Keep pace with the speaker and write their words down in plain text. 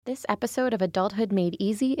This episode of Adulthood Made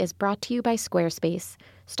Easy is brought to you by Squarespace.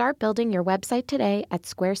 Start building your website today at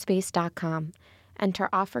squarespace.com. Enter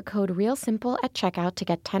offer code REALSIMPLE at checkout to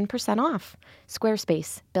get 10% off.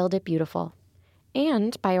 Squarespace, build it beautiful.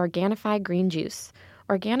 And by Organifi Green Juice.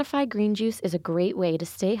 Organifi Green Juice is a great way to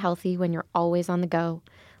stay healthy when you're always on the go.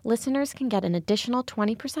 Listeners can get an additional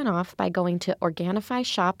 20% off by going to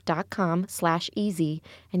OrganifiShop.com/easy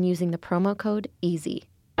and using the promo code EASY.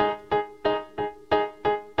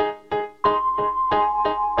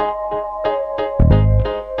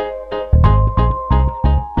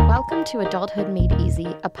 Welcome to Adulthood Made Easy,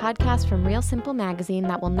 a podcast from Real Simple magazine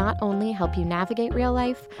that will not only help you navigate real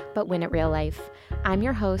life, but win at real life. I'm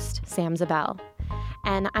your host, Sam Zabel.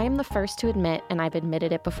 And I am the first to admit, and I've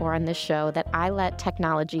admitted it before on this show, that I let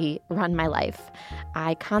technology run my life.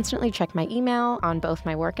 I constantly check my email on both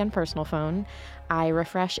my work and personal phone. I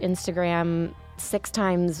refresh Instagram 6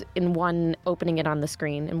 times in one opening it on the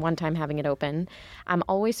screen and one time having it open. I'm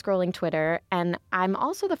always scrolling Twitter, and I'm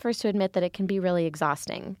also the first to admit that it can be really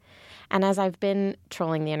exhausting. And as I've been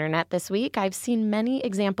trolling the internet this week, I've seen many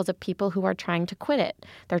examples of people who are trying to quit it.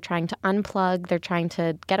 They're trying to unplug, they're trying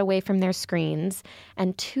to get away from their screens,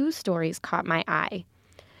 and 2 stories caught my eye.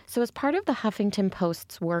 So as part of the Huffington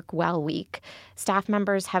Post's Work Well Week, staff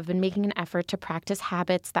members have been making an effort to practice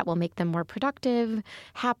habits that will make them more productive,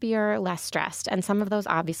 happier, less stressed, and some of those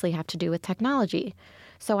obviously have to do with technology.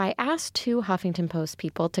 So I asked 2 Huffington Post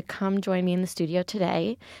people to come join me in the studio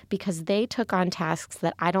today because they took on tasks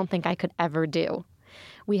that I don't think I could ever do.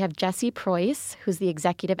 We have Jessie Preuss, who's the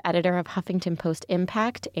executive editor of Huffington Post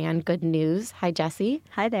Impact and Good News. Hi, Jessie.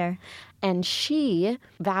 Hi there. And she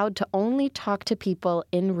vowed to only talk to people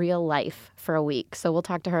in real life for a week. So we'll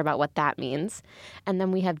talk to her about what that means. And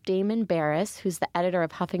then we have Damon Barris, who's the editor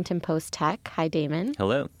of Huffington Post Tech. Hi, Damon.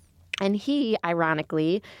 Hello. And he,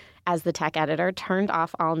 ironically, as the tech editor, turned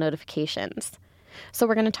off all notifications. So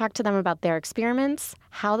we're going to talk to them about their experiments,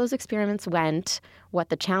 how those experiments went, what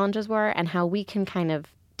the challenges were, and how we can kind of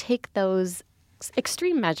take those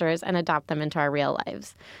extreme measures and adopt them into our real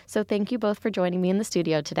lives. So thank you both for joining me in the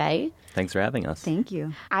studio today. Thanks for having us. Thank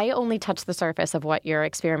you. I only touched the surface of what your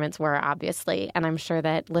experiments were, obviously, and I'm sure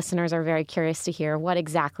that listeners are very curious to hear what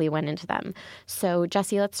exactly went into them. So,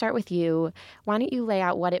 Jessie, let's start with you. Why don't you lay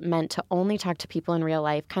out what it meant to only talk to people in real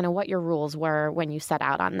life, kind of what your rules were when you set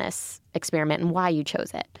out on this experiment and why you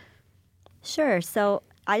chose it? Sure. So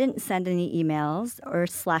I didn't send any emails or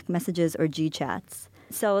Slack messages or GChats.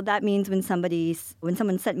 So that means when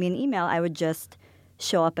someone sent me an email, I would just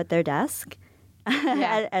show up at their desk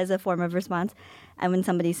as a form of response. And when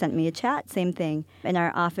somebody sent me a chat, same thing. In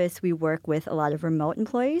our office, we work with a lot of remote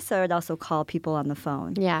employees, so I'd also call people on the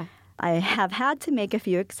phone. Yeah. I have had to make a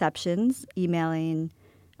few exceptions, emailing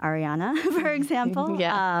Ariana, for example,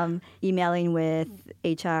 emailing with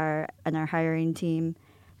HR and our hiring team.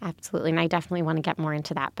 Absolutely. And I definitely want to get more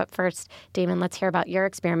into that. But first, Damon, let's hear about your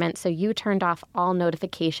experiment. So you turned off all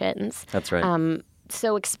notifications. That's right.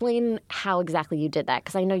 So explain how exactly you did that,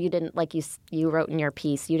 because I know you didn't, like you wrote in your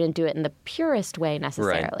piece, you didn't do it in the purest way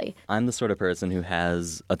necessarily. Right. I'm the sort of person who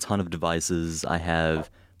has a ton of devices. I have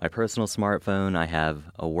my personal smartphone, I have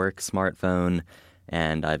a work smartphone,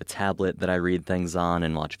 and I have a tablet that I read things on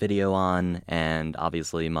and watch video on, and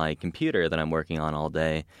obviously my computer that I'm working on all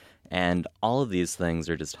day. And all of these things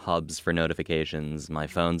are just hubs for notifications. My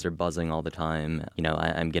phones are buzzing all the time. You know,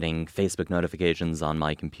 I'm getting Facebook notifications on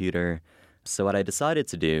my computer. So what I decided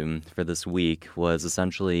to do for this week was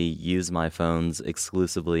essentially use my phones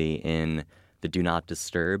exclusively in the Do Not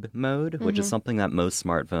Disturb mode, which is something that most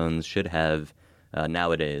smartphones should have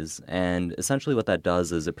nowadays. And essentially what that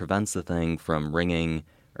does is it prevents the thing from ringing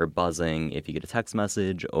or buzzing if you get a text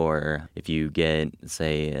message or if you get,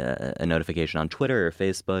 say, a notification on Twitter or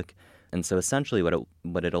Facebook. And so essentially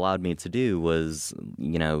what it allowed me to do was,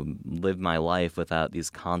 you know, live my life without these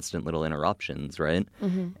constant little interruptions, right?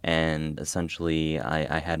 Mm-hmm. And essentially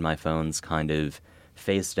I had my phones kind of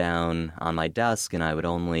face down on my desk, and I would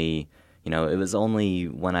only, you know, it was only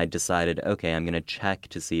when I decided, okay, I'm going to check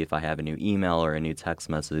to see if I have a new email or a new text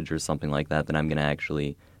message or something like that, that I'm going to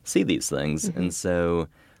actually see these things. Mm-hmm. And so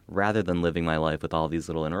rather than living my life with all these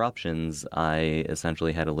little interruptions, I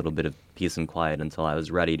essentially had a little bit of peace and quiet until I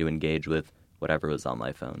was ready to engage with whatever was on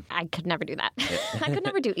my phone. I could never do that. I could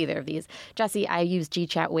never do either of these. Jessie, I use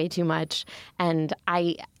GChat way too much, and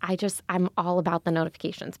I'm all about the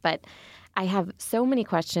notifications. But I have so many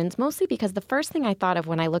questions, mostly because the first thing I thought of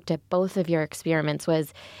when I looked at both of your experiments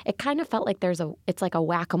was it kind of felt like it's like a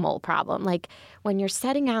whack-a-mole problem. Like when you're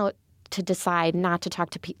setting out to decide not to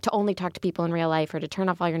to only talk to people in real life or to turn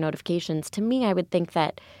off all your notifications, to me, I would think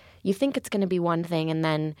that you think it's going to be one thing, and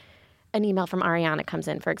then an email from Ariana comes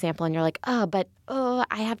in, for example, and you're like, I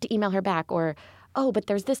have to email her back, or, oh, but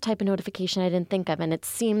there's this type of notification I didn't think of. And it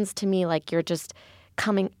seems to me like you're just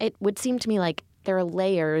it would seem to me like there are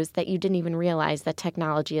layers that you didn't even realize that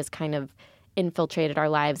technology has kind of infiltrated our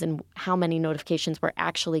lives, and how many notifications we're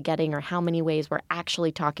actually getting, or how many ways we're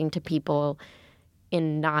actually talking to people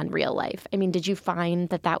in non-real life. I mean, did you find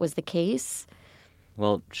that that was the case?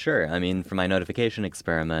 Well, sure. I mean, for my notification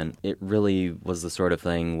experiment, it really was the sort of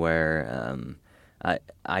thing where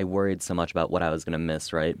I worried so much about what I was going to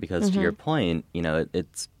miss, right? Because to your point,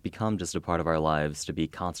 it's become just a part of our lives to be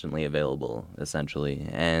constantly available, essentially.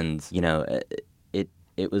 And,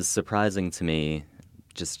 it was surprising to me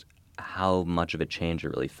just how much of a change it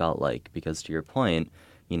really felt like. Because to your point,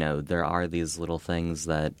 there are these little things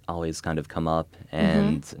that always kind of come up,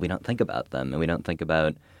 and we don't think about them, and we don't think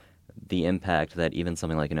about the impact that even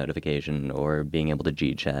something like a notification or being able to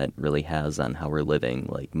G-chat really has on how we're living,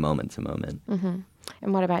 like, moment to moment. Mm-hmm.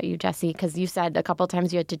 And what about you, Jesse? Because you said a couple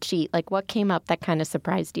times you had to cheat. Like, what came up that kind of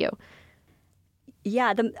surprised you?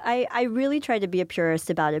 Yeah, I really tried to be a purist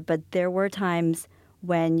about it, but there were times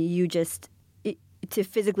when you to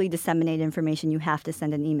physically disseminate information, you have to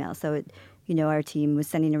send an email. So, our team was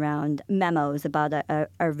sending around memos about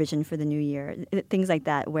our vision for the new year, things like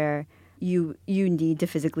that, where you need to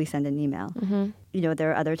physically send an email. Mm-hmm.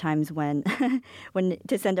 There are other times when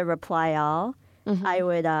to send a reply all, I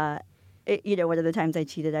would, one of the times I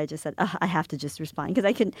cheated, I just said, I have to just respond.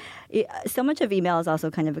 Because so much of email is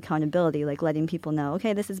also kind of accountability, like letting people know,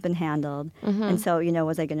 okay, this has been handled. Mm-hmm. And so,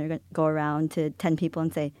 was I going to go around to 10 people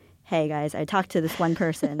and say, hey, guys, I talked to this one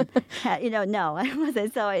person. No, I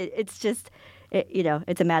wasn't. So it's just,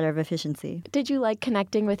 it's a matter of efficiency. Did you like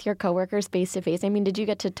connecting with your coworkers face to face? I mean, did you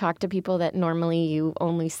get to talk to people that normally you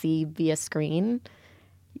only see via screen?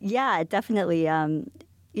 Yeah, definitely.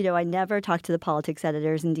 I never talked to the politics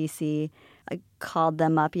editors in D.C. I called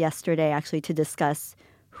them up yesterday, actually, to discuss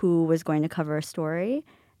who was going to cover a story.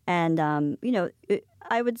 And,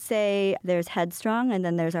 I would say there's Headstrong, and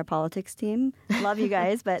then there's our politics team. Love you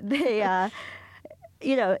guys, but they, I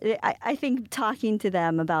think talking to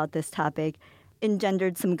them about this topic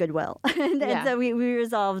engendered some goodwill. and so we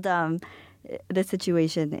resolved the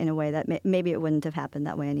situation in a way that maybe it wouldn't have happened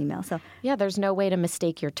that way in email. So yeah, there's no way to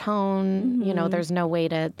mistake your tone. Mm-hmm. There's no way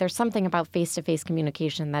there's something about face-to-face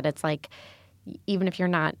communication that it's like, even if you're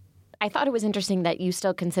not, I thought it was interesting that you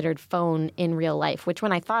still considered phone in real life, which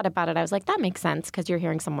when I thought about it, I was like, that makes sense because you're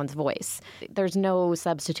hearing someone's voice. There's no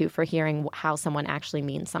substitute for hearing how someone actually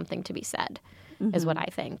means something to be said, is what I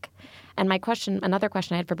think. And another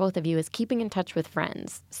question I had for both of you is keeping in touch with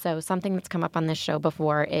friends. So something that's come up on this show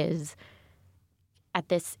before is at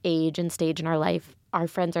this age and stage in our life, our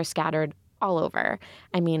friends are scattered all over.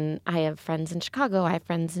 I mean, I have friends in Chicago, I have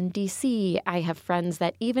friends in D.C., I have friends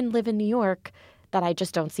that even live in New York that I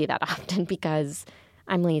just don't see that often because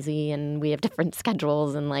I'm lazy and we have different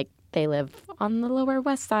schedules, and like they live on the Lower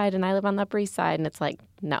West Side and I live on the Upper East Side, and it's like,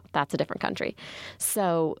 no, that's a different country.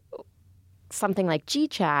 So something like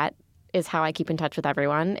G-Chat is how I keep in touch with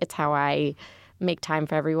everyone. It's how I make time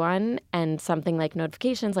for everyone. And something like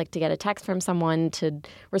notifications, like to get a text from someone, to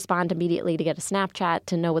respond immediately, to get a Snapchat,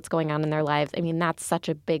 to know what's going on in their lives. I mean, that's such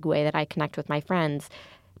a big way that I connect with my friends.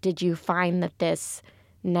 Did you find that this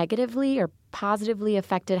negatively or positively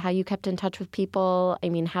affected how you kept in touch with people? I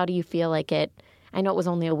mean, how do you feel like it? I know it was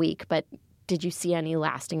only a week, but did you see any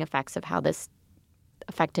lasting effects of how this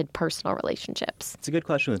affected personal relationships? It's a good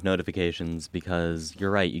question with notifications because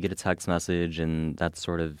you're right. You get a text message and that's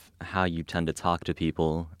sort of how you tend to talk to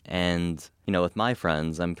people. And, with my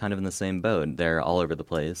friends, I'm kind of in the same boat. They're all over the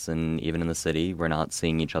place. And even in the city, we're not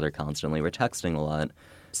seeing each other constantly. We're texting a lot.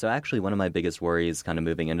 So actually, one of my biggest worries kind of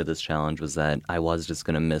moving into this challenge was that I was just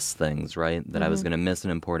going to miss things, right? That I was going to miss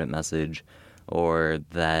an important message, or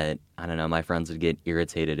that, I don't know, my friends would get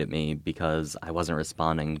irritated at me because I wasn't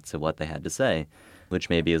responding to what they had to say, which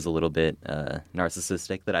maybe is a little bit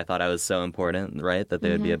narcissistic, that I thought I was so important, right, that they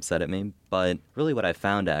would be upset at me. But really what I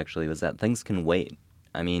found actually was that things can wait.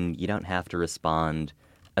 I mean, you don't have to respond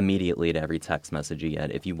immediately to every text message you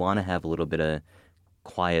get. If you want to have a little bit of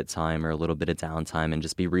quiet time or a little bit of downtime and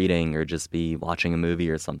just be reading or just be watching a movie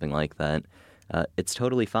or something like that, it's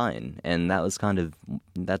totally fine. And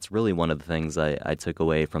that's really one of the things I took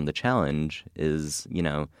away from the challenge is,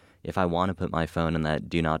 if I want to put my phone in that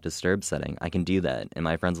do not disturb setting, I can do that. And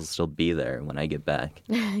my friends will still be there when I get back.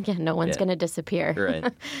 Yeah, no one's going to disappear.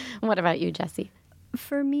 Right. What about you, Jesse?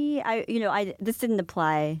 For me, this didn't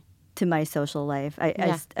apply to my social life.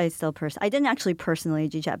 I still I didn't actually personally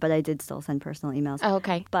G-chat, but I did still send personal emails. Oh,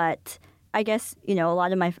 okay. But I guess, a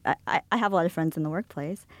lot of I have a lot of friends in the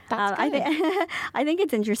workplace. That's I good. I think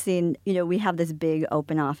it's interesting. We have this big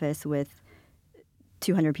open office with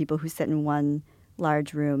 200 people who sit in one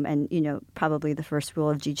large room, and probably the first rule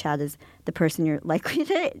of GChat is the person you're likely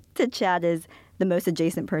to chat is the most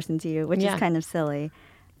adjacent person to you, which is kind of silly.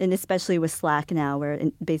 And especially with Slack now, where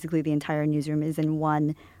basically the entire newsroom is in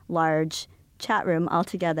one large chat room all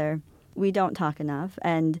together, we don't talk enough.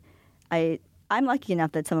 And I'm lucky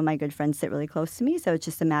enough that some of my good friends sit really close to me, so it's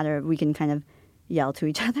just a matter of we can kind of yell to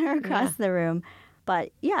each other across the room.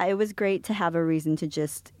 But yeah, it was great to have a reason to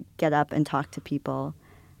just get up and talk to people.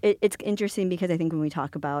 It's interesting because I think when we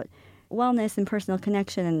talk about wellness and personal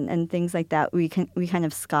connection and things like that, we kind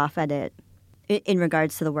of scoff at it in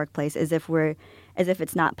regards to the workplace as if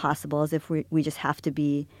it's not possible, as if we just have to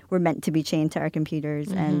be, we're meant to be chained to our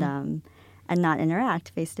computers and not interact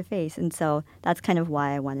face to face. And so that's kind of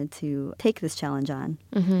why I wanted to take this challenge on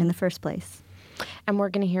in the first place. And we're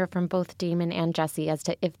going to hear from both Damon and Jesse as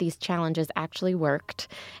to if these challenges actually worked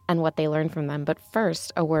and what they learned from them. But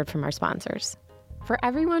first, a word from our sponsors. For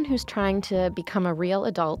everyone who's trying to become a real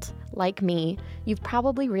adult, like me, you've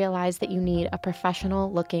probably realized that you need a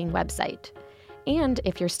professional-looking website. And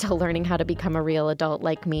if you're still learning how to become a real adult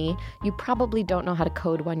like me, you probably don't know how to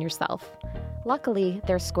code one yourself. Luckily,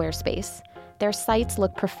 there's Squarespace. Their sites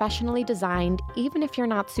look professionally designed, even if you're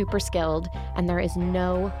not super skilled, and there is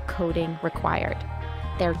no coding required.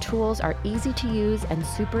 Their tools are easy to use and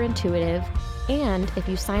super intuitive, and if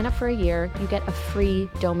you sign up for a year, you get a free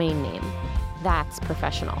domain name. That's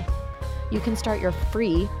professional. You can start your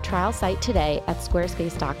free trial site today at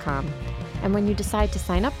squarespace.com. And when you decide to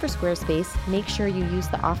sign up for Squarespace, make sure you use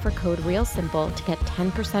the offer code REALSIMPLE to get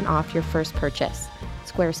 10% off your first purchase.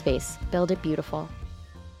 Squarespace, build it beautiful.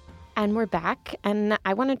 And we're back, and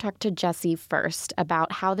I want to talk to Jesse first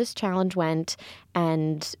about how this challenge went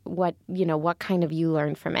and what kind of you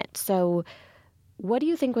learned from it. So what do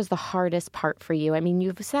you think was the hardest part for you? I mean,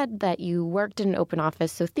 you've said that you worked in an open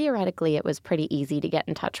office, so theoretically it was pretty easy to get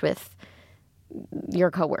in touch with your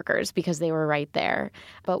coworkers because they were right there.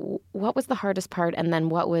 But what was the hardest part, and then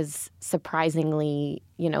what was surprisingly,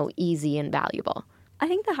 easy and valuable? I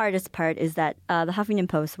think the hardest part is that the Huffington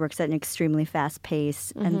Post works at an extremely fast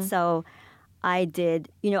pace. And so I did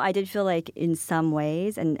feel like in some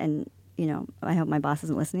ways, and I hope my boss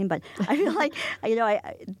isn't listening, but I feel like,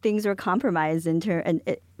 things were compromised and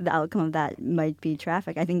the outcome of that might be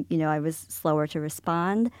traffic. I think, I was slower to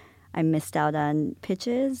respond. I missed out on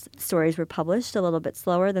pitches. Stories were published a little bit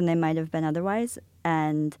slower than they might have been otherwise.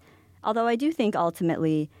 And although I do think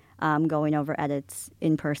ultimately going over edits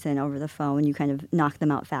in person over the phone, you kind of knock them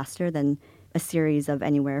out faster than a series of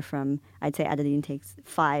anywhere from, I'd say editing takes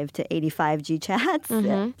 5 to 85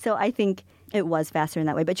 GChats. So I think it was faster in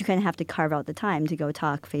that way, but you kind of have to carve out the time to go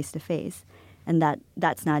talk face to face. And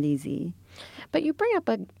that's not easy. But you bring up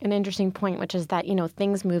an interesting point, which is that,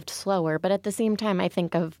 things moved slower. But at the same time, I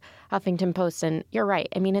think of Huffington Post, and you're right.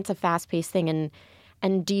 I mean, it's a fast-paced thing.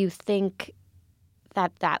 And do you think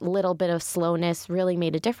that little bit of slowness really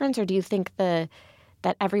made a difference? Or do you think that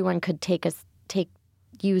everyone could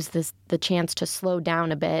use the chance to slow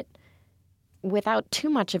down a bit without too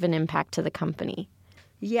much of an impact to the company?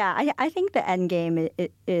 Yeah, I think the end game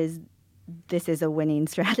is this is a winning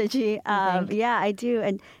strategy. Yeah, I do.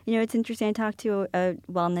 And, it's interesting. I talked to a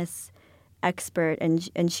wellness expert,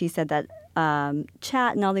 and she said that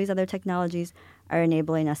chat and all these other technologies are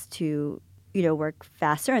enabling us to, work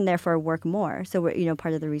faster and therefore work more. So,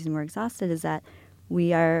 part of the reason we're exhausted is that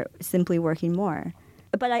we are simply working more.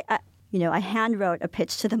 But I hand wrote a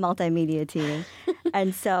pitch to the multimedia team.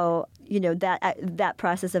 And so, that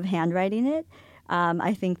process of handwriting it,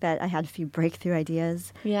 I think that I had a few breakthrough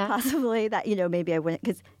ideas, possibly that, maybe I wouldn't,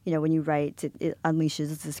 because, when you write, it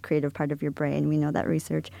unleashes this creative part of your brain. We know that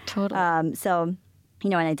research. Totally. So,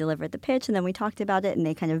 and I delivered the pitch, and then we talked about it, and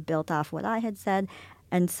they kind of built off what I had said.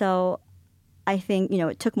 And so I think,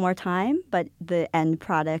 it took more time, but the end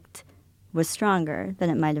product was stronger than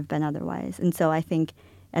it might have been otherwise. And so I think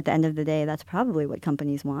at the end of the day, that's probably what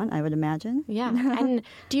companies want, I would imagine. Yeah. And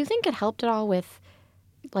do you think it helped at all with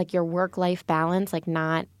your work-life balance,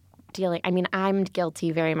 not dealing? I mean, I'm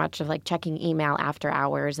guilty very much of checking email after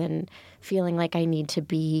hours and feeling like I need to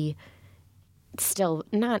be still,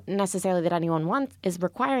 not necessarily that anyone is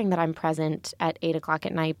requiring that I'm present at 8 o'clock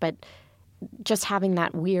at night, but just having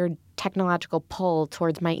that weird technological pull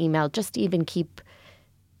towards my email just to even keep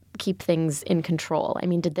things in control. I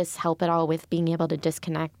mean, did this help at all with being able to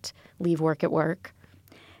disconnect, leave work at work?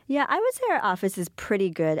 Yeah, I would say our office is pretty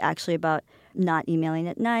good, actually, about not emailing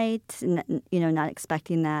at night, and, not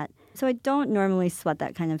expecting that. So I don't normally sweat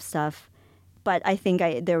that kind of stuff. But I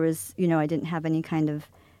think there was, I didn't have any kind of,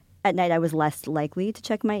 at night I was less likely to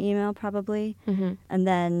check my email probably. Mm-hmm. And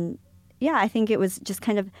then, yeah, I think it was just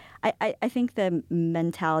kind of, I think the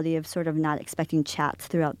mentality of sort of not expecting chats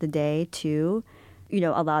throughout the day too,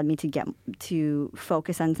 allowed me to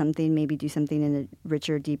focus on something, maybe do something in a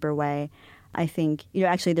richer, deeper way. I think,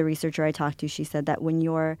 actually the researcher I talked to, she said that when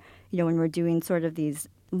when we're doing sort of these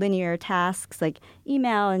linear tasks like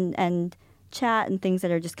email and chat and things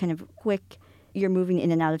that are just kind of quick, you're moving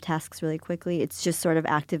in and out of tasks really quickly. It's just sort of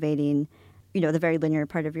activating, the very linear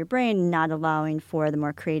part of your brain, not allowing for the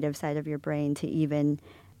more creative side of your brain to even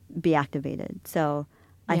be activated. So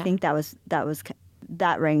I think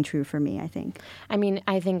that rang true for me, I think. I mean,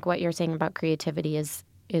 I think what you're saying about creativity is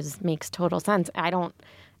makes total sense. I don't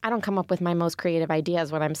come up with my most creative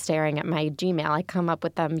ideas when I'm staring at my Gmail. I come up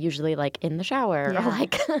with them usually like in the shower or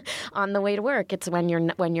like on the way to work. It's when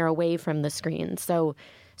you're away from the screen. So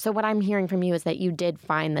what I'm hearing from you is that you did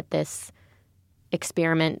find that this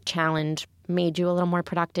experiment challenge made you a little more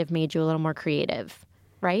productive, made you a little more creative,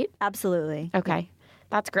 right? Absolutely. Okay.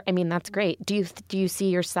 That's great. I mean, that's great. Do you see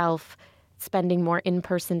yourself spending more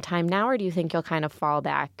in-person time now, or do you think you'll kind of fall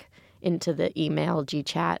back into the email,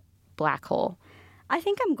 GChat black hole? I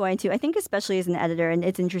think I'm going to. I think especially as an editor, and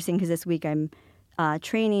it's interesting because this week I'm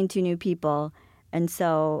training 2 new people. And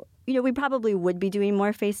so, we probably would be doing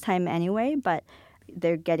more FaceTime anyway, but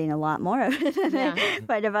they're getting a lot more of it than I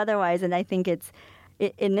might have otherwise. And I think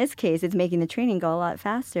in this case, it's making the training go a lot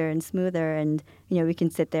faster and smoother. And, we can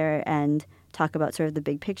sit there and talk about sort of the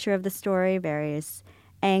big picture of the story, various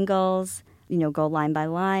angles, go line by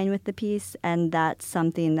line with the piece. And that's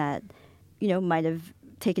something that, might have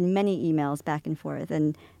taken many emails back and forth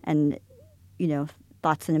and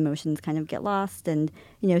thoughts and emotions kind of get lost and,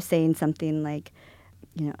 saying something like,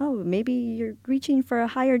 oh, maybe you're reaching for a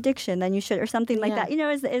higher diction than you should or something like that,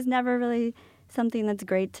 is never really something that's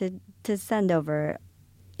great to send over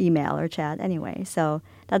email or chat anyway. So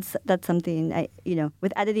that's something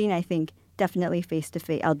with editing, I think definitely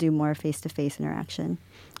face-to-face. I'll do more face-to-face interaction.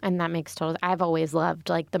 And that makes total. I've always loved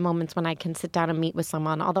like the moments when I can sit down and meet with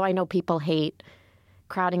someone, although I know people hate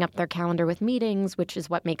crowding up their calendar with meetings, which is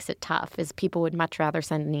what makes it tough, is people would much rather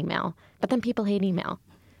send an email. But then people hate email.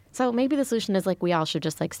 So maybe the solution is like we all should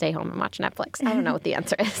just like stay home and watch Netflix. I don't know what the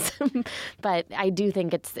answer is. But I do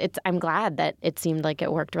think it's I'm glad that it seemed like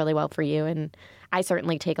it worked really well for you. And I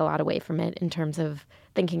certainly take a lot away from it in terms of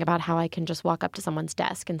thinking about how I can just walk up to someone's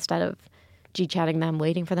desk instead of G-chatting them,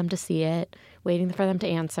 waiting for them to see it, waiting for them to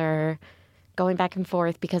answer, going back and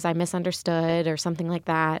forth because I misunderstood or something like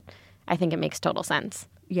that. I think it makes total sense.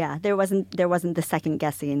 Yeah, there wasn't the second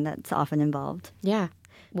guessing that's often involved. Yeah.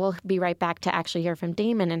 We'll be right back to actually hear from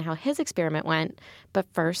Damon and how his experiment went. But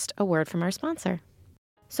first, a word from our sponsor.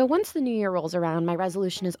 So once the new year rolls around, my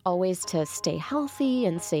resolution is always to stay healthy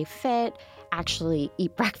and stay fit, actually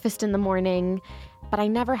eat breakfast in the morning. But I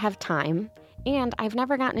never have time. And I've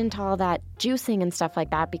never gotten into all that juicing and stuff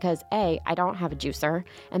like that because A, I don't have a juicer,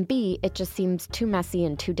 and B, it just seems too messy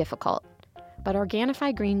and too difficult. But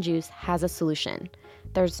Organifi Green Juice has a solution.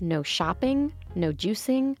 There's no shopping, no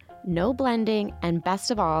juicing, no blending, and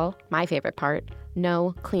best of all, my favorite part,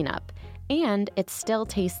 no cleanup. And it still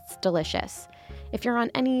tastes delicious. If you're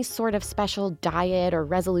on any sort of special diet or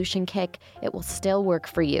resolution kick, it will still work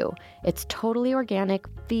for you. It's totally organic,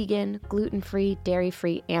 vegan, gluten-free,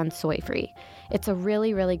 dairy-free, and soy-free. It's a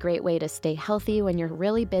really, really great way to stay healthy when you're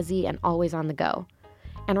really busy and always on the go.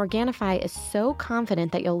 And Organifi is so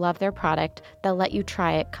confident that you'll love their product, they'll let you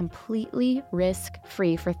try it completely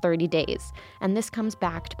risk-free for 30 days. And this comes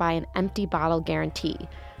backed by an empty bottle guarantee,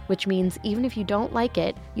 which means even if you don't like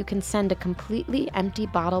it, you can send a completely empty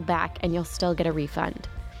bottle back and you'll still get a refund.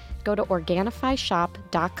 Go to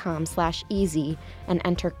OrganifiShop.com/easy and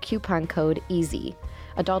enter coupon code EASY.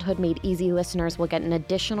 Adulthood Made Easy listeners will get an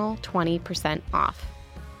additional 20% off.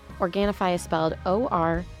 Organifi is spelled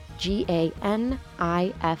ORGANIFI.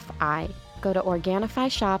 Go to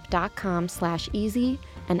OrganifiShop.com/easy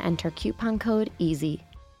and enter coupon code EASY.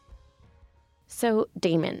 So,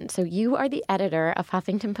 Damon, you are the editor of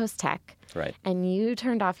Huffington Post Tech. Right. And you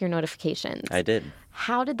turned off your notifications. I did.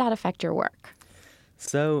 How did that affect your work?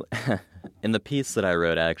 So, in the piece that I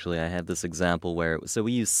wrote, actually, I had this example where,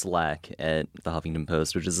 we use Slack at the Huffington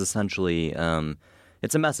Post, which is essentially,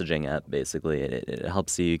 it's a messaging app, basically. It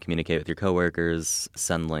helps you communicate with your coworkers,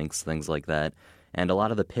 send links, things like that. And a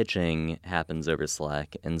lot of the pitching happens over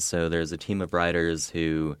Slack. And so there's a team of writers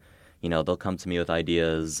who, they'll come to me with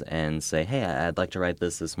ideas and say, hey, I'd like to write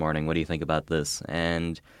this morning. What do you think about this?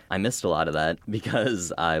 And I missed a lot of that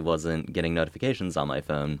because I wasn't getting notifications on my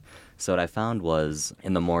phone. So what I found was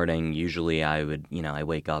in the morning, usually I would, I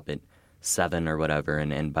wake up at 7 or whatever,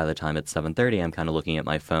 and by the time it's 7:30, I'm kind of looking at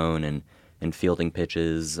my phone and fielding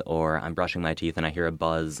pitches, or I'm brushing my teeth and I hear a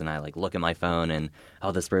buzz and I like look at my phone and,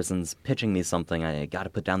 oh, this person's pitching me something. I got to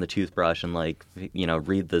put down the toothbrush and like,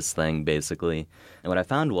 read this thing basically. And what I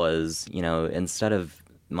found was, instead of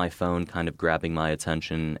my phone kind of grabbing my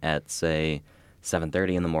attention at, say,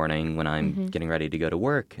 7:30 in the morning when I'm getting ready to go to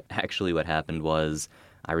work, actually what happened was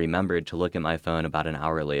I remembered to look at my phone about an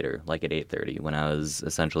hour later, like at 8:30, when I was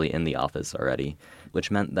essentially in the office already, which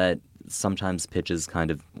meant that sometimes pitches kind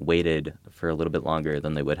of waited for a little bit longer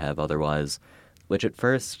than they would have otherwise, which at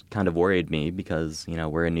first kind of worried me because,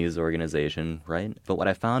 we're a news organization, right? But what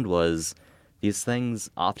I found was these things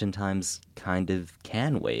oftentimes kind of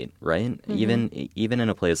can wait, right? Even in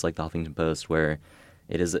a place like the Huffington Post where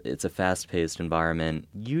it's a fast-paced environment,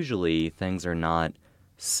 usually things are not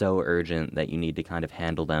so urgent that you need to kind of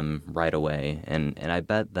handle them right away. And I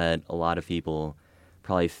bet that a lot of people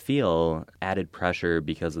probably feel added pressure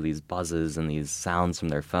because of these buzzes and these sounds from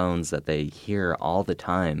their phones that they hear all the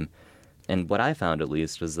time. And what I found, at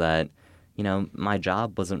least, was that, my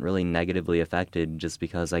job wasn't really negatively affected just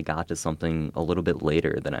because I got to something a little bit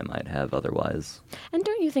later than I might have otherwise. And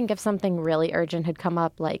don't you think if something really urgent had come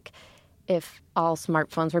up, like if all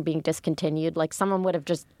smartphones were being discontinued, like someone would have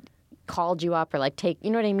just called you up or like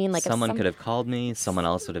you know what I mean? Like someone could have called me, someone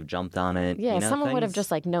else would have jumped on it. Yeah, someone would have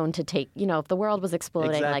just like known to take, if the world was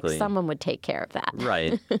exploding, Exactly. like someone would take care of that.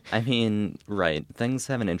 Right. I mean, right. Things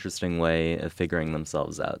have an interesting way of figuring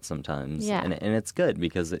themselves out sometimes. Yeah. And it's good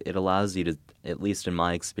because it allows you to, at least in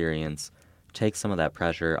my experience, take some of that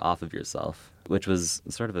pressure off of yourself, which was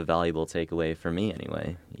sort of a valuable takeaway for me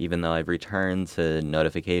anyway. Even though I've returned to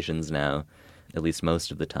notifications now, at least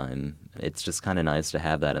most of the time, it's just kind of nice to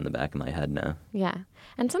have that in the back of my head now. Yeah.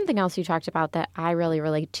 And something else you talked about that I really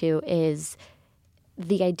relate to is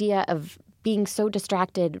the idea of being so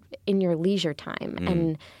distracted in your leisure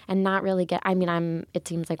time and not really it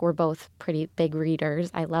seems like we're both pretty big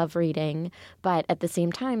readers. I love reading, but at the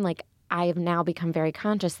same time, like I have now become very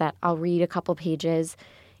conscious that I'll read a couple pages.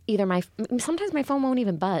 Sometimes my phone won't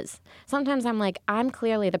even buzz. Sometimes I'm like, I'm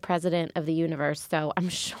clearly the president of the universe, so I'm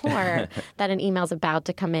sure that an email's about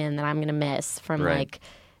to come in that I'm going to miss from like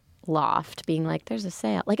Loft being like, there's a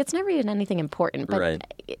sale. Like it's never even anything important. But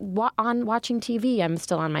on watching TV, I'm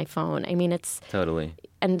still on my phone. I mean, it's totally.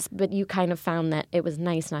 But you kind of found that it was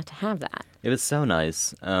nice not to have that. It was so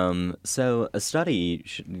nice. So a study,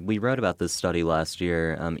 we wrote about this study last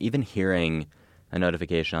year. Even hearing a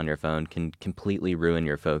notification on your phone can completely ruin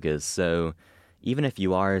your focus. So even if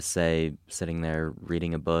you are, say, sitting there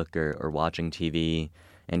reading a book or watching TV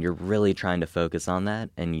and you're really trying to focus on that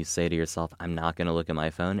and you say to yourself, I'm not going to look at my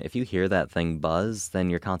phone, if you hear that thing buzz, then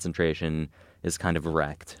your concentration is kind of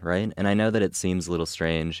wrecked, right? And I know that it seems a little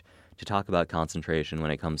strange to talk about concentration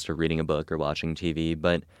when it comes to reading a book or watching TV,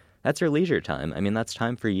 but that's your leisure time. I mean, that's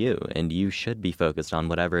time for you, and you should be focused on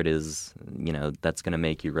whatever it is, that's going to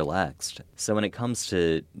make you relaxed. So when it comes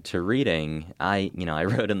to reading, I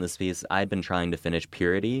wrote in this piece, I'd been trying to finish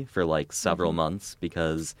Purity for like several months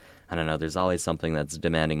because, I don't know, there's always something that's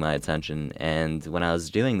demanding my attention. And when I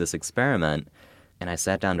was doing this experiment and I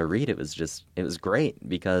sat down to read, it was great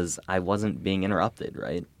because I wasn't being interrupted,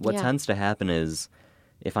 right? What tends to happen is,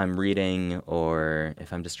 if I'm reading or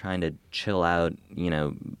if I'm just trying to chill out,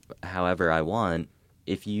 however I want,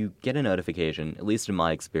 if you get a notification, at least in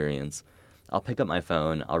my experience, I'll pick up my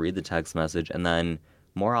phone, I'll read the text message, and then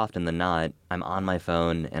more often than not, I'm on my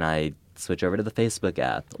phone and I switch over to the Facebook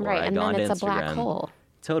app or I go onto Instagram. And then it's a black hole.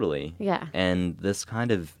 Totally. Yeah. And this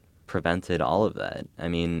kind of prevented all of that. I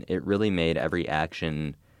mean, it really made every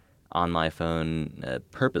action on my phone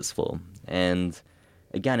purposeful. And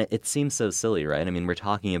again, it seems so silly, right? I mean, we're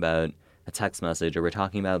talking about a text message or we're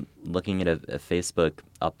talking about looking at a Facebook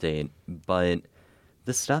update, but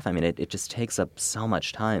this stuff, I mean, it just takes up so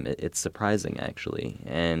much time. It's surprising, actually.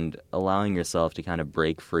 And allowing yourself to kind of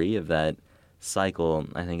break free of that cycle,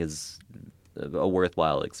 I think, is a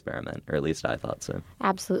worthwhile experiment, or at least I thought so.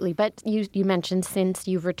 Absolutely. But you mentioned since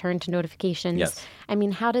you've returned to notifications. Yes. I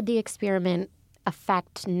mean, how did the experiment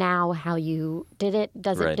affect now how you did it?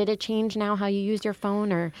 Did it change now how you use your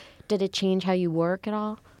phone, or did it change how you work at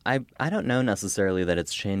all? I don't know necessarily that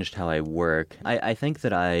it's changed how I work. I think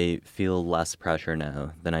that I feel less pressure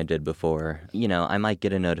now than I did before. I might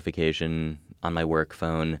get a notification on my work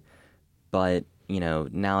phone, but,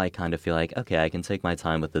 now I kind of feel like, okay, I can take my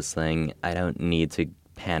time with this thing. I don't need to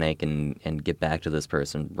panic and get back to this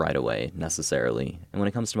person right away, necessarily. And when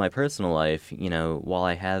it comes to my personal life, while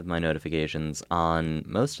I have my notifications on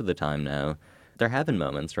most of the time now, there have been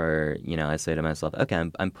moments where, I say to myself, okay,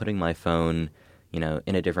 I'm putting my phone,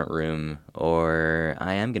 in a different room, or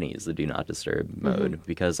I am going to use the do not disturb mode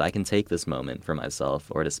because I can take this moment for myself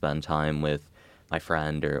or to spend time with my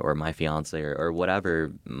friend or my fiance or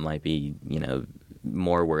whatever might be,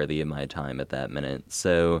 more worthy of my time at that minute.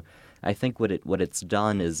 So I think what it's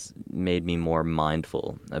done is made me more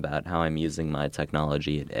mindful about how I'm using my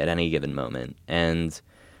technology at any given moment. And,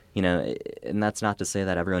 and that's not to say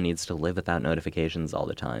that everyone needs to live without notifications all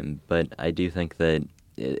the time, but I do think that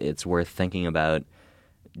it's worth thinking about,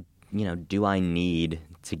 do I need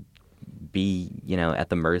to be, at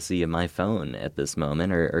the mercy of my phone at this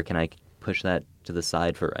moment, or can I push that to the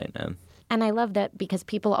side for right now? And I love that because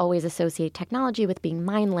people always associate technology with being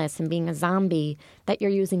mindless and being a zombie, that you're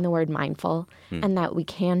using the word mindful and that we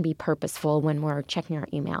can be purposeful when we're checking our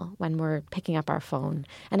email, when we're picking up our phone.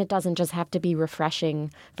 And it doesn't just have to be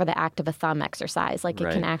refreshing for the act of a thumb exercise. Like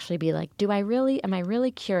it can actually be like, am I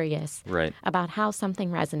really curious about how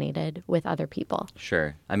something resonated with other people?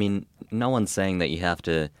 Sure. I mean, no one's saying that you have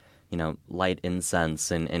to light incense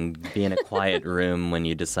and be in a quiet room when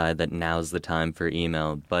you decide that now's the time for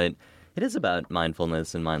email. But it is about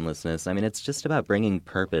mindfulness and mindlessness. I mean, it's just about bringing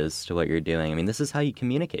purpose to what you're doing. I mean, this is how you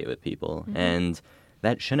communicate with people, and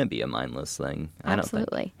that shouldn't be a mindless thing.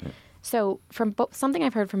 Absolutely. I don't think. So from something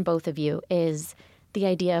I've heard from both of you is the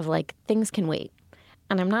idea of like things can wait.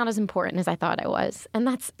 And I'm not as important as I thought I was. And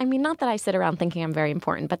that's, not that I sit around thinking I'm very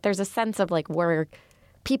important, but there's a sense of like where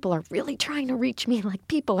people are really trying to reach me. Like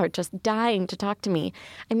people are just dying to talk to me.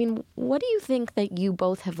 I mean, what do you think that you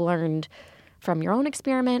both have learned from your own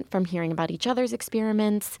experiment, from hearing about each other's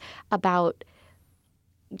experiments, about,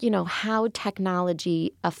 how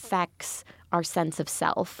technology affects our sense of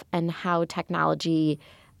self and how technology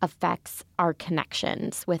affects our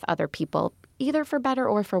connections with other people, either for better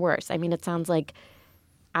or for worse? I mean, it sounds like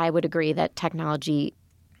I would agree that technology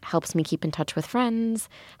helps me keep in touch with friends,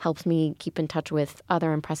 helps me keep in touch with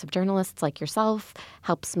other impressive journalists like yourself,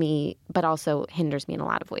 helps me, but also hinders me in a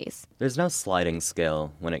lot of ways. There's no sliding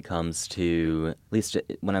scale when it comes to, at least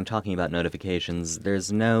when I'm talking about notifications,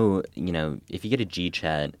 there's no, if you get a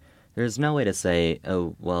GChat, there's no way to say,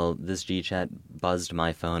 oh, well, this GChat buzzed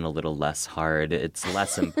my phone a little less hard, it's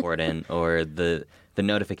less important, or the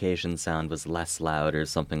notification sound was less loud or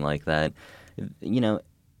something like that.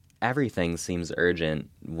 Everything seems urgent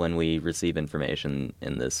when we receive information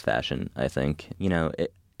in this fashion, I think.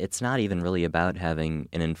 It's not even really about having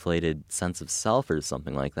an inflated sense of self or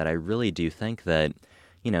something like that. I really do think that,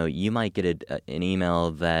 you might get an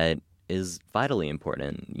email that is vitally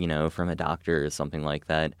important, from a doctor or something like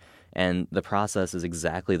that. And the process is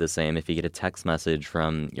exactly the same if you get a text message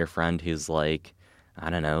from your friend who's like,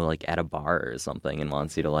 I don't know, like at a bar or something and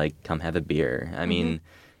wants you to like come have a beer. I mean,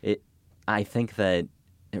 I think that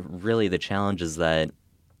really the challenge is that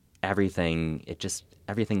everything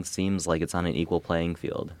seems like it's on an equal playing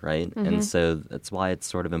field, right? And so that's why it's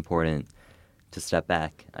sort of important to step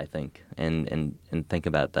back, I think, and think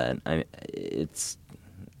about that.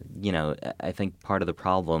 I think part of the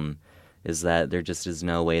problem is that there just is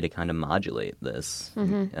no way to kind of modulate this,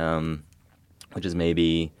 which is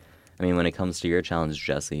maybe, when it comes to your challenge,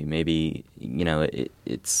 Jesse, maybe,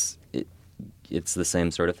 it's the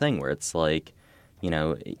same sort of thing where it's like,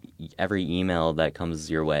 every email that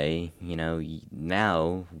comes your way,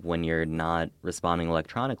 now when you're not responding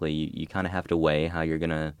electronically, you kind of have to weigh how you're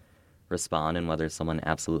going to respond and whether someone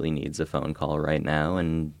absolutely needs a phone call right now.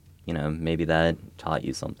 And, maybe that taught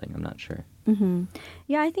you something. I'm not sure.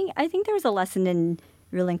 Yeah, I think there was a lesson in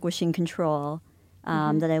relinquishing control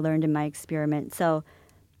that I learned in my experiment. So,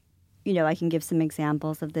 I can give some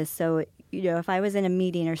examples of this. So, if I was in a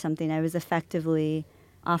meeting or something, I was effectively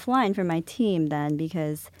offline from my team then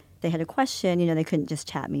because they had a question, they couldn't just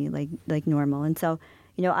chat me like normal. And so,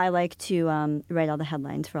 I like to write all the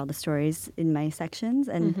headlines for all the stories in my sections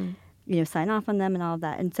and, sign off on them and all of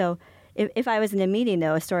that. And so if I was in a meeting,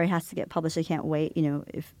 though, a story has to get published. I can't wait,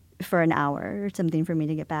 for an hour or something for me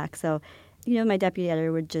to get back. So, my deputy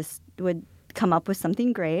editor would come up with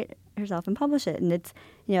something great herself and publish it. And it's,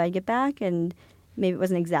 I'd get back and maybe it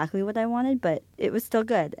wasn't exactly what I wanted, but it was still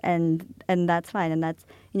good, and that's fine. And that's,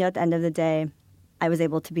 at the end of the day, I was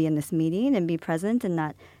able to be in this meeting and be present and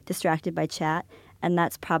not distracted by chat. And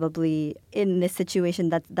that's probably, in this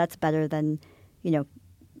situation, that's better than,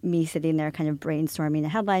 me sitting there kind of brainstorming a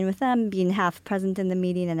headline with them, being half present in the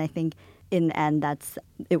meeting. And I think in the end,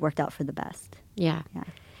 it worked out for the best. Yeah.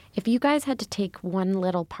 If you guys had to take one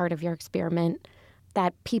little part of your experiment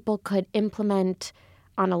that people could implement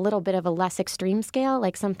on a little bit of a less extreme scale,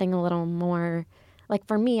 like something a little more Like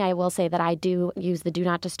for me, I will say that I do use the do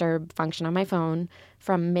not disturb function on my phone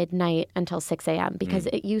from midnight until 6 a.m. because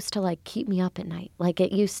it used to like keep me up at night. Like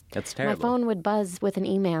That's terrible. My phone would buzz with an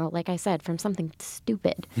email, like I said, from something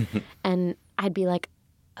stupid. And I'd be like,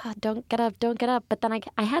 oh, don't get up. But then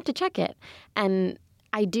I had to check it. And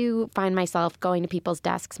I do find myself going to people's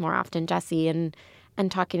desks more often, Jesse, and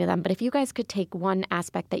talking to them. But if you guys could take one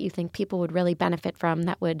aspect that you think people would really benefit from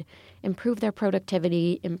that would improve their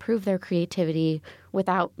productivity, improve their creativity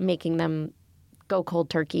without making them go cold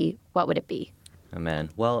turkey, what would it be? Oh, man.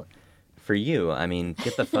 Well, for you, I mean,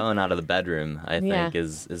 get the phone out of the bedroom, I think,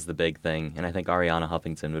 is the big thing. And I think Arianna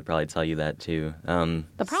Huffington would probably tell you that, too.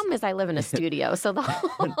 The problem is I live in a studio, so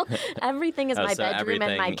everything is my bedroom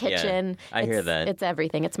and my kitchen. Yeah, I hear that. It's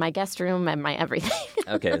everything. It's my guest room and my everything.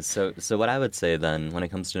 Okay, so what I would say then, when it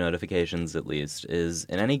comes to notifications at least, is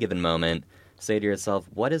in any given moment, say to yourself,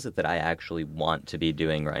 what is it that I actually want to be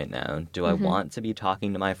doing right now? Do I want to be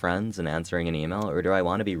talking to my friends and answering an email, or do I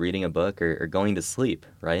want to be reading a book or going to sleep,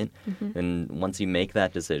 right? And once you make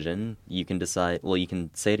that decision, you can decide, well, you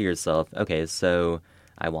can say to yourself, okay, so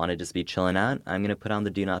I want to just be chilling out. I'm going to put on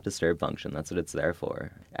the do not disturb function. That's what it's there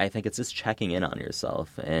for. I think it's just checking in on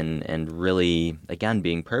yourself and really, again,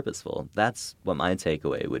 being purposeful. That's what my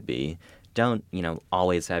takeaway would be. Don't,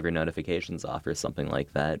 always have your notifications off or something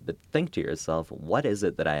like that, but think to yourself, what is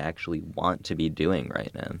it that I actually want to be doing right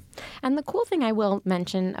now? And the cool thing I will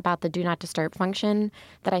mention about the do not disturb function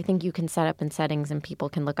that I think you can set up in settings and people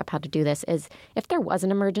can look up how to do this is if there was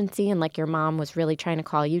an emergency and like your mom was really trying to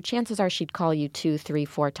call you, chances are she'd call you 2, 3,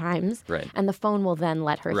 4 times. Right. And the phone will then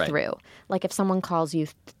let her through. Like if someone calls you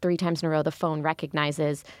 3 times in a row, the phone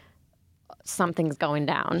recognizes something's going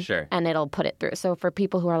down, sure, and it'll put it through. So for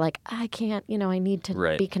people who are like, I can't, I need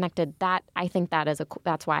to be connected, I think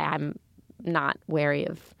that's why I'm not wary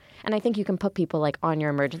of. And I think you can put people like on your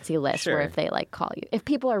emergency list where if they like call you, if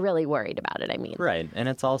people are really worried about it, I mean. Right. And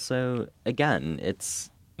it's also, again, it's,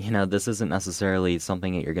 this isn't necessarily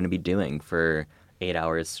something that you're going to be doing for 8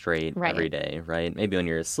 hours straight every day, right? Maybe when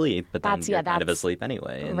you're asleep, but then you're kind of asleep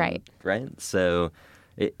anyway. And, right. So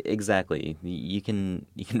exactly. You can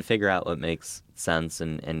figure out what makes sense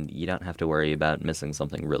and you don't have to worry about missing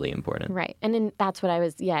something really important. Right. And that's what I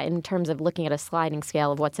was, in terms of looking at a sliding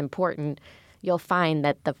scale of what's important, you'll find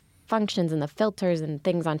that the functions and the filters and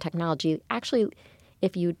things on technology actually,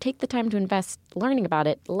 if you take the time to invest learning about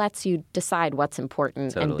it, lets you decide what's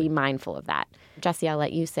important and be mindful of that. Jesse, I'll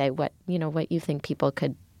let you say what you think people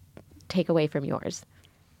could take away from yours.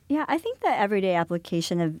 Yeah, I think the everyday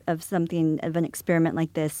application of something, of an experiment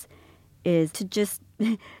like this is to just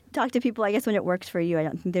talk to people, I guess, when it works for you. I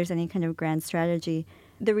don't think there's any kind of grand strategy.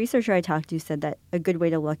 The researcher I talked to said that a good way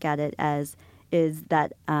to look at it is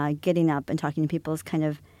that getting up and talking to people is kind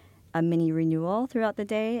of a mini renewal throughout the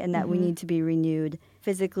day, and that we need to be renewed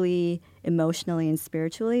physically, emotionally, and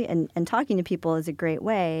spiritually. And talking to people is a great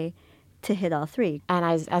way to hit all three. And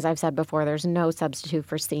as I've said before, there's no substitute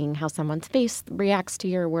for seeing how someone's face reacts to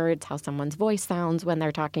your words, how someone's voice sounds when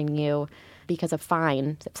they're talking to you. Because of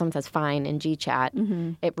fine, if someone says fine in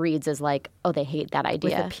GChat, it reads as like, oh, they hate that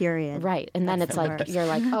idea. With a period. Right. And then it's like, you're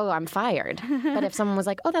like, oh, I'm fired. But if someone was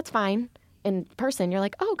like, oh, that's fine, in person, you're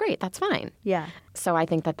like, oh, great, that's fine. Yeah. So I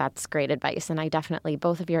think that that's great advice. And I definitely,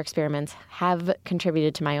 both of your experiments have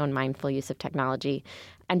contributed to my own mindful use of technology.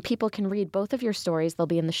 And people can read both of your stories. They'll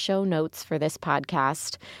be in the show notes for this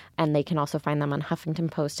podcast. And they can also find them on Huffington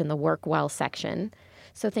Post in the Work Well section.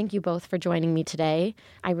 So thank you both for joining me today.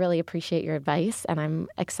 I really appreciate your advice. And I'm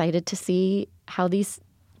excited to see how these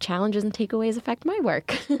challenges and takeaways affect my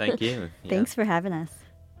work. Thank you. Yeah. Thanks for having us.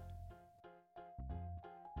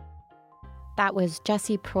 That was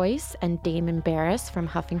Jesse Preuss and Damon Barris from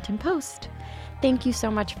Huffington Post. Thank you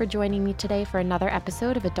so much for joining me today for another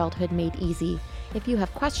episode of Adulthood Made Easy. If you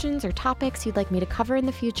have questions or topics you'd like me to cover in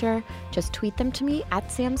the future, just tweet them to me at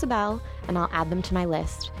 @SamZabel and I'll add them to my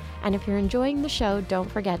list. And if you're enjoying the show,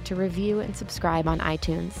 don't forget to review and subscribe on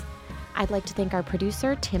iTunes. I'd like to thank our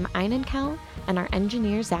producer, Tim Einenkel, and our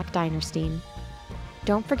engineer, Zach Dinerstein.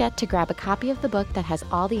 Don't forget to grab a copy of the book that has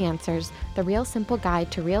all the answers, The Real Simple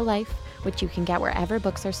Guide to Real Life, which you can get wherever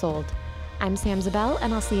books are sold. I'm Sam Zabel,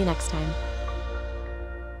 and I'll see you next time.